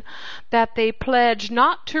condition that they pledge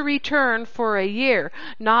not to return for a year,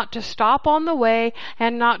 not to stop on the way,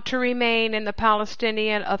 and not to remain in the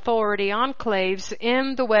Palestinian Authority enclaves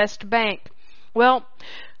in the West Bank. Well,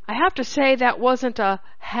 I have to say that wasn't a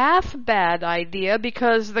half bad idea,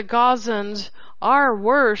 because the Gazans are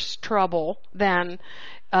worse trouble than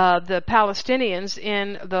the Palestinians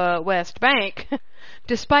in the West Bank.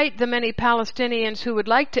 Despite the many Palestinians who would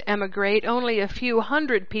like to emigrate, only a few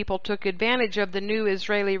hundred people took advantage of the new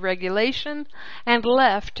Israeli regulation and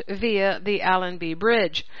left via the Allenby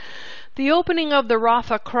Bridge. The opening of the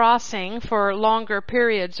Rafah crossing for longer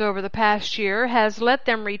periods over the past year has let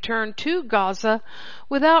them return to Gaza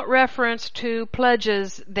without reference to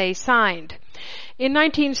pledges they signed. In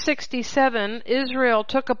 1967, Israel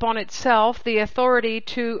took upon itself the authority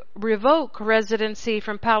to revoke residency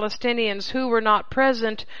from Palestinians who were not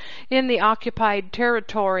present in the occupied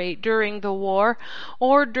territory during the war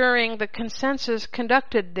or during the census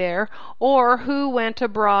conducted there, or who went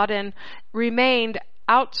abroad and remained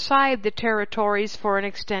outside the territories for an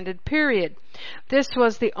extended period. This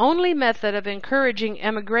was the only method of encouraging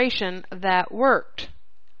emigration that worked.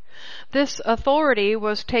 This authority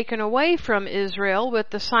was taken away from Israel with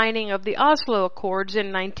the signing of the Oslo Accords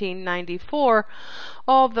in 1994,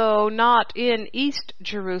 although not in East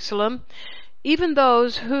Jerusalem. Even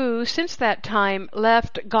those who, since that time,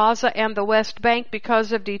 left Gaza and the West Bank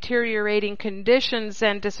because of deteriorating conditions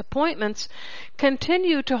and disappointments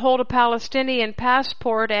continue to hold a Palestinian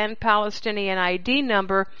passport and Palestinian ID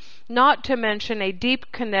number, not to mention a deep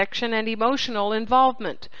connection and emotional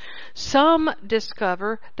involvement. Some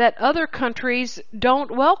discover that other countries don't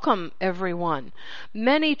welcome everyone.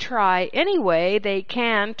 Many try any way they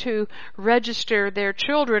can to register their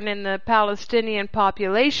children in the Palestinian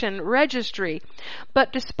population registry.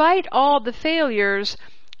 But despite all the failures,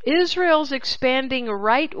 Israel's expanding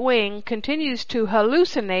right wing continues to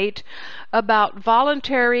hallucinate about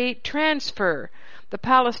voluntary transfer. The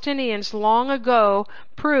Palestinians long ago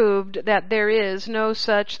proved that there is no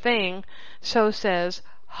such thing, so says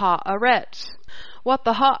Haaretz. What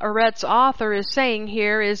the Haaretz author is saying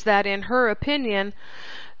here is that, in her opinion,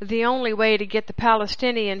 the only way to get the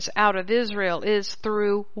Palestinians out of Israel is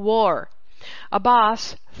through war.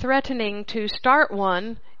 Abbas threatening to start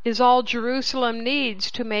one is all Jerusalem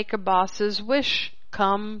needs to make Abbas's wish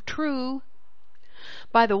come true.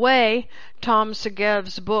 By the way, Tom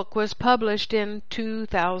Segev's book was published in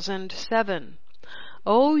 2007.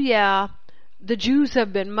 Oh yeah, the Jews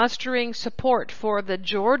have been mustering support for the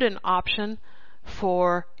Jordan option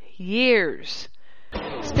for years.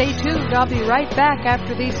 Stay tuned, I'll be right back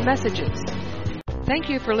after these messages. Thank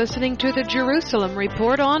you for listening to the Jerusalem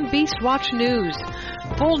Report on Beastwatch News.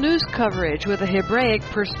 Full news coverage with a Hebraic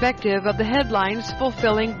perspective of the headlines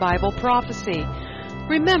fulfilling Bible prophecy.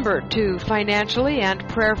 Remember to financially and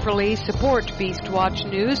prayerfully support Beastwatch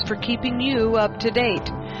News for keeping you up to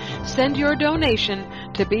date. Send your donation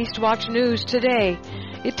to Beastwatch News today.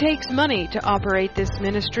 It takes money to operate this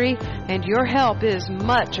ministry, and your help is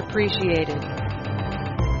much appreciated.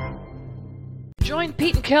 Join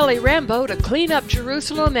Pete and Kelly Rambo to clean up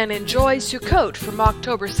Jerusalem and enjoy Sukkot from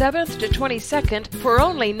October 7th to 22nd for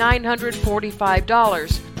only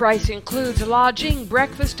 $945. Price includes lodging,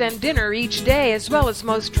 breakfast, and dinner each day, as well as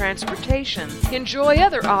most transportation. Enjoy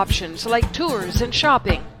other options like tours and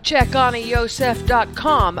shopping. Check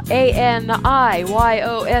AniYosef.com,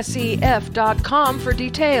 ANIYOSEF.com for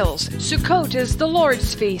details. Sukkot is the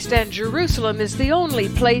Lord's feast, and Jerusalem is the only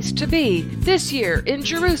place to be this year in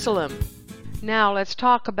Jerusalem. Now let's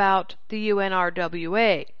talk about the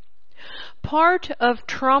UNRWA. Part of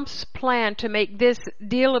Trump's plan to make this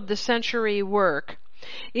deal of the century work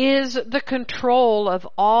is the control of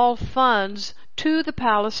all funds to the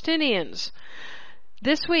Palestinians.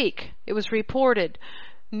 This week, it was reported,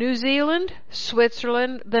 New Zealand,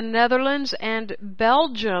 Switzerland, the Netherlands, and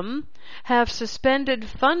Belgium have suspended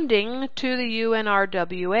funding to the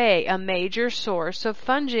UNRWA, a major source of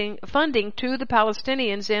funding to the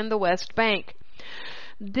Palestinians in the West Bank.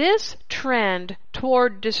 This trend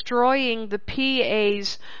toward destroying the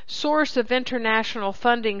PA's source of international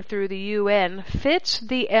funding through the UN fits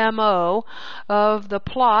the MO of the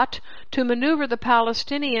plot to maneuver the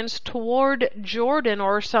Palestinians toward Jordan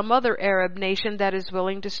or some other Arab nation that is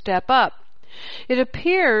willing to step up. It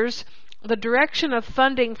appears the direction of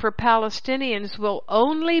funding for Palestinians will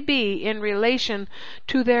only be in relation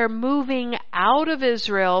to their moving out of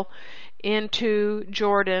Israel into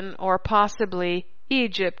Jordan or possibly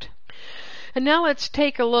Egypt. And now let's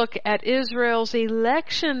take a look at Israel's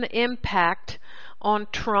election impact on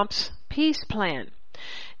Trump's peace plan.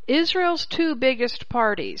 Israel's two biggest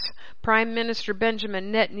parties, Prime Minister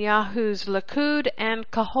Benjamin Netanyahu's Likud and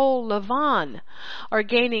Kahol Lavan, are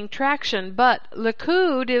gaining traction, but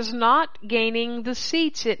Likud is not gaining the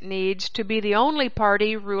seats it needs to be the only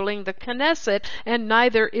party ruling the Knesset, and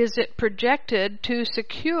neither is it projected to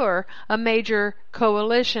secure a major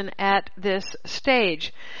coalition at this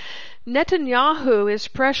stage. Netanyahu is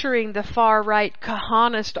pressuring the far-right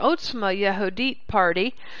Kahanist Otzma Yehudit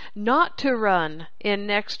party not to run in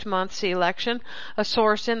next month's election, a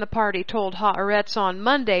source in the party told Haaretz on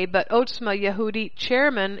Monday, but Otzma Yehudit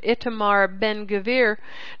chairman Itamar Ben-Gvir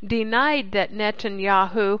denied that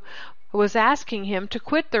Netanyahu was asking him to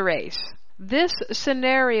quit the race. This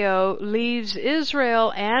scenario leaves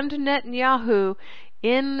Israel and Netanyahu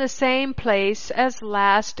in the same place as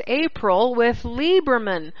last April, with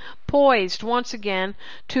Lieberman poised once again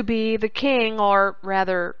to be the king, or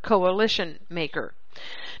rather coalition maker.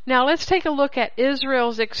 Now let's take a look at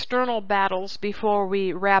Israel's external battles before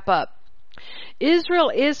we wrap up. Israel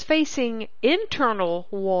is facing internal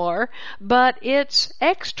war, but its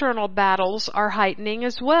external battles are heightening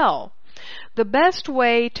as well. The best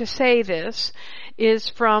way to say this is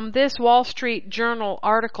from this Wall Street Journal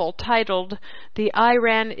article titled, "The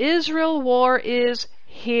Iran-Israel War is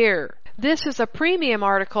Here." This is a premium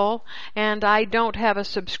article, and I don't have a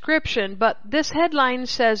subscription, but this headline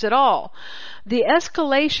says it all. The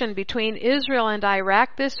escalation between Israel and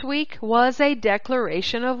Iraq this week was a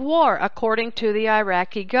declaration of war, according to the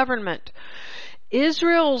Iraqi government.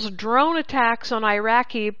 Israel's drone attacks on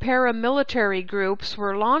Iraqi paramilitary groups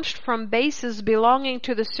were launched from bases belonging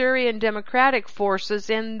to the Syrian Democratic Forces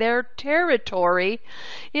in their territory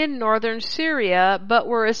in northern Syria, but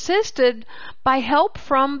were assisted by help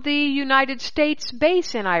from the United States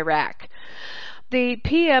base in Iraq. The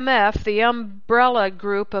PMF, the umbrella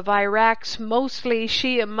group of Iraq's mostly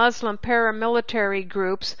Shia Muslim paramilitary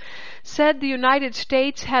groups, said the United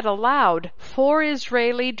States had allowed 4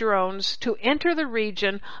 Israeli drones to enter the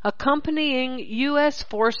region, accompanying U.S.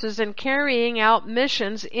 forces and carrying out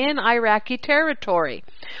missions in Iraqi territory.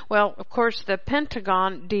 Well, of course, the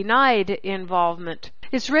Pentagon denied involvement.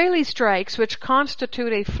 Israeli strikes, which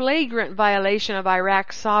constitute a flagrant violation of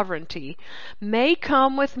Iraq's sovereignty, may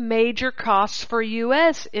come with major costs for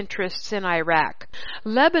U.S. interests in Iraq.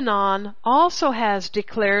 Lebanon also has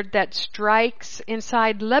declared that strikes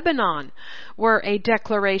inside Lebanon were a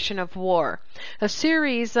declaration of war. A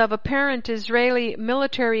series of apparent Israeli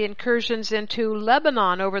military incursions into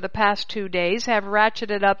Lebanon over the past 2 days have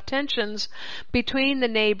ratcheted up tensions between the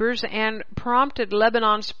neighbors and prompted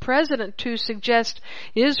Lebanon's president to suggest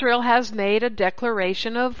Israel has made a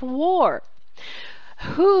declaration of war.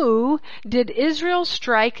 Who did Israel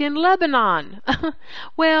strike in Lebanon?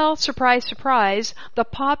 Well, surprise, surprise, the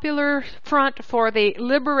Popular Front for the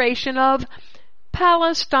Liberation of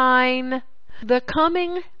Palestine. The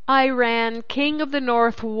coming Iran King of the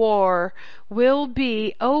North war will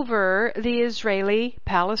be over the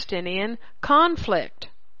Israeli-Palestinian conflict.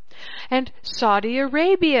 And Saudi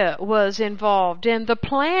Arabia was involved in the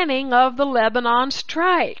planning of the Lebanon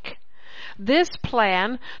strike. This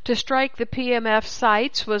plan to strike the PMF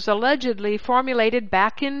sites was allegedly formulated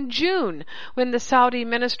back in June when the Saudi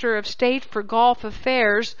Minister of State for Gulf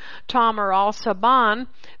Affairs, Tamar al-Saban,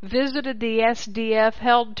 visited the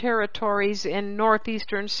SDF-held territories in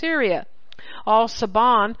northeastern Syria.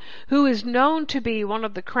 Al-Saban, who is known to be one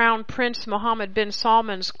of the Crown Prince Mohammed bin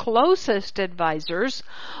Salman's closest advisors,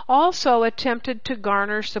 also attempted to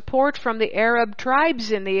garner support from the Arab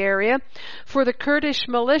tribes in the area for the Kurdish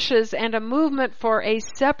militias and a movement for a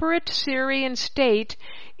separate Syrian state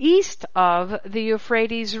east of the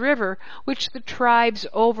Euphrates River, which the tribes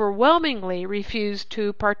overwhelmingly refused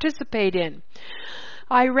to participate in.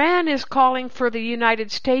 Iran is calling for the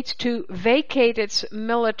United States to vacate its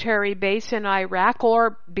military base in Iraq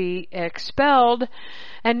or be expelled,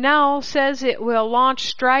 and now says it will launch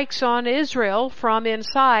strikes on Israel from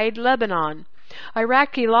inside Lebanon.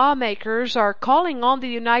 Iraqi lawmakers are calling on the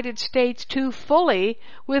United States to fully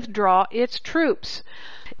withdraw its troops.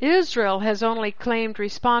 Israel has only claimed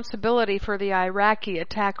responsibility for the Iraqi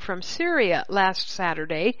attack from Syria last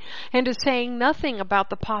Saturday and is saying nothing about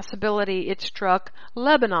the possibility it struck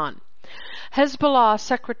Lebanon. Hezbollah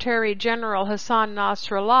Secretary General Hassan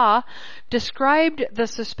Nasrallah described the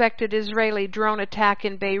suspected Israeli drone attack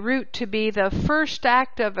in Beirut to be the first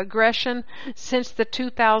act of aggression since the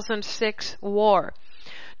 2006 war.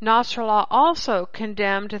 Nasrallah also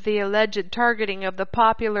condemned the alleged targeting of the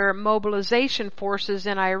popular mobilization forces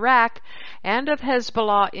in Iraq and of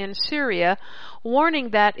Hezbollah in Syria, warning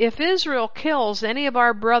that if Israel kills any of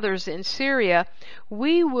our brothers in Syria,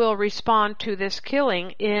 we will respond to this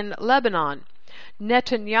killing in Lebanon.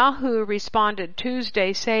 Netanyahu responded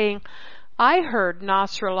Tuesday saying, "I heard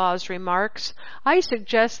Nasrallah's remarks. I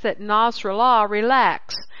suggest that Nasrallah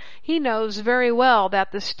relax. He knows very well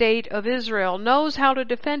that the state of Israel knows how to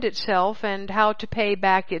defend itself and how to pay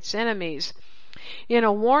back its enemies." In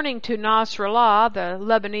a warning to Nasrallah, the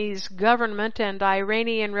Lebanese government and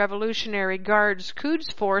Iranian Revolutionary Guard's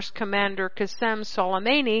Quds Force commander Qasem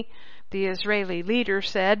Soleimani, the Israeli leader,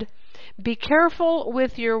 said, "Be careful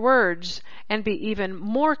with your words and be even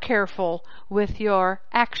more careful with your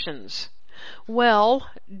actions." Well,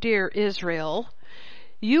 dear Israel,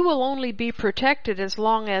 you will only be protected as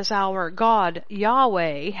long as our God,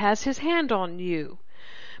 Yahweh, has His hand on you.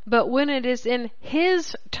 But when it is in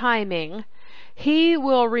His timing, He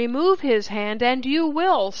will remove His hand and you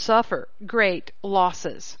will suffer great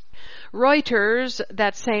losses. Reuters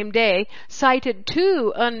that same day cited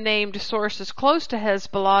two unnamed sources close to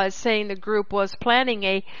Hezbollah as saying the group was planning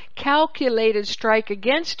a calculated strike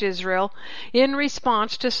against Israel in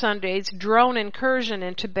response to Sunday's drone incursion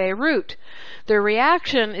into Beirut. The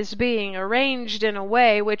reaction is being arranged in a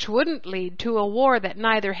way which wouldn't lead to a war that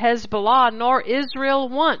neither Hezbollah nor Israel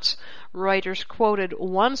wants, Reuters quoted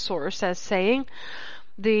one source as saying.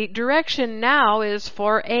 The direction now is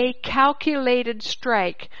for a calculated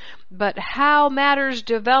strike, but how matters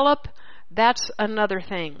develop, that's another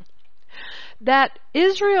thing. That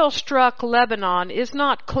Israel struck Lebanon is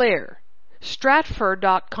not clear.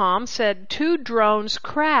 Stratfor.com said 2 drones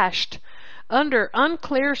crashed under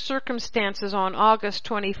unclear circumstances on August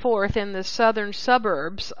 24th in the southern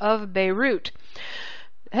suburbs of Beirut.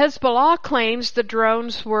 Hezbollah claims the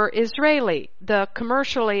drones were Israeli. The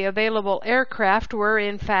commercially available aircraft were,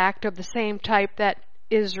 in fact, of the same type that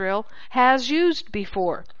Israel has used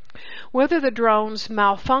before. Whether the drones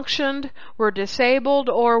malfunctioned, were disabled,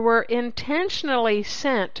 or were intentionally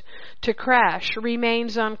sent to crash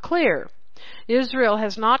remains unclear. Israel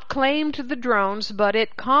has not claimed the drones, but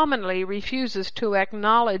it commonly refuses to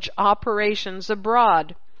acknowledge operations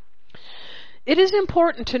abroad. It is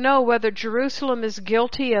important to know whether Jerusalem is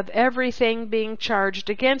guilty of everything being charged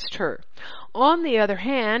against her. On the other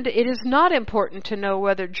hand, it is not important to know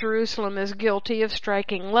whether Jerusalem is guilty of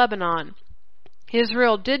striking Lebanon.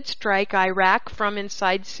 Israel did strike Iraq from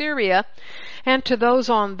inside Syria, and to those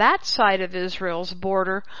on that side of Israel's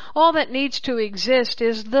border, all that needs to exist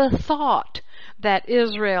is the thought that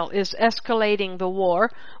Israel is escalating the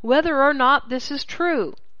war, whether or not this is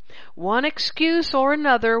true. One excuse or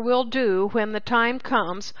another will do when the time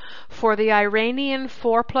comes for the Iranian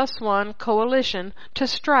 4+1 coalition to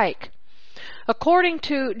strike. According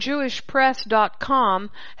to JewishPress.com,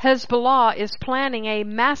 Hezbollah is planning a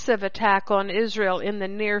massive attack on Israel in the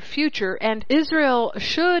near future, and Israel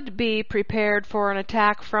should be prepared for an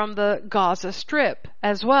attack from the Gaza Strip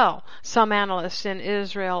as well, some analysts in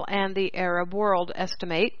Israel and the Arab world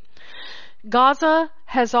estimate. Gaza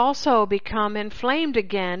has also become inflamed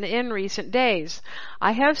again in recent days.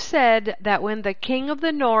 I have said that when the King of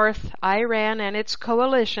the North, Iran and its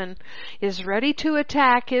coalition, is ready to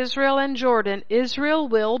attack Israel and Jordan, Israel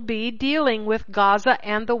will be dealing with Gaza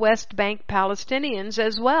and the West Bank Palestinians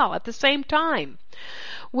as well at the same time.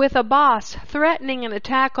 With Abbas threatening an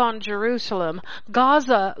attack on Jerusalem,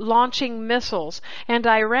 Gaza launching missiles, and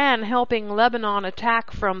Iran helping Lebanon attack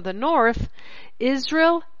from the north,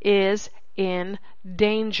 Israel is in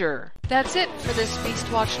danger. That's it for this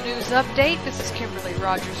Beastwatch News update. This is Kimberly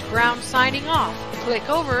Rogers Brown signing off. Click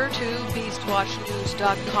over to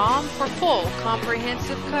BeastWatchNews.com for full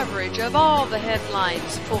comprehensive coverage of all the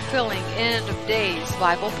headlines fulfilling end of days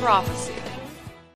Bible prophecy.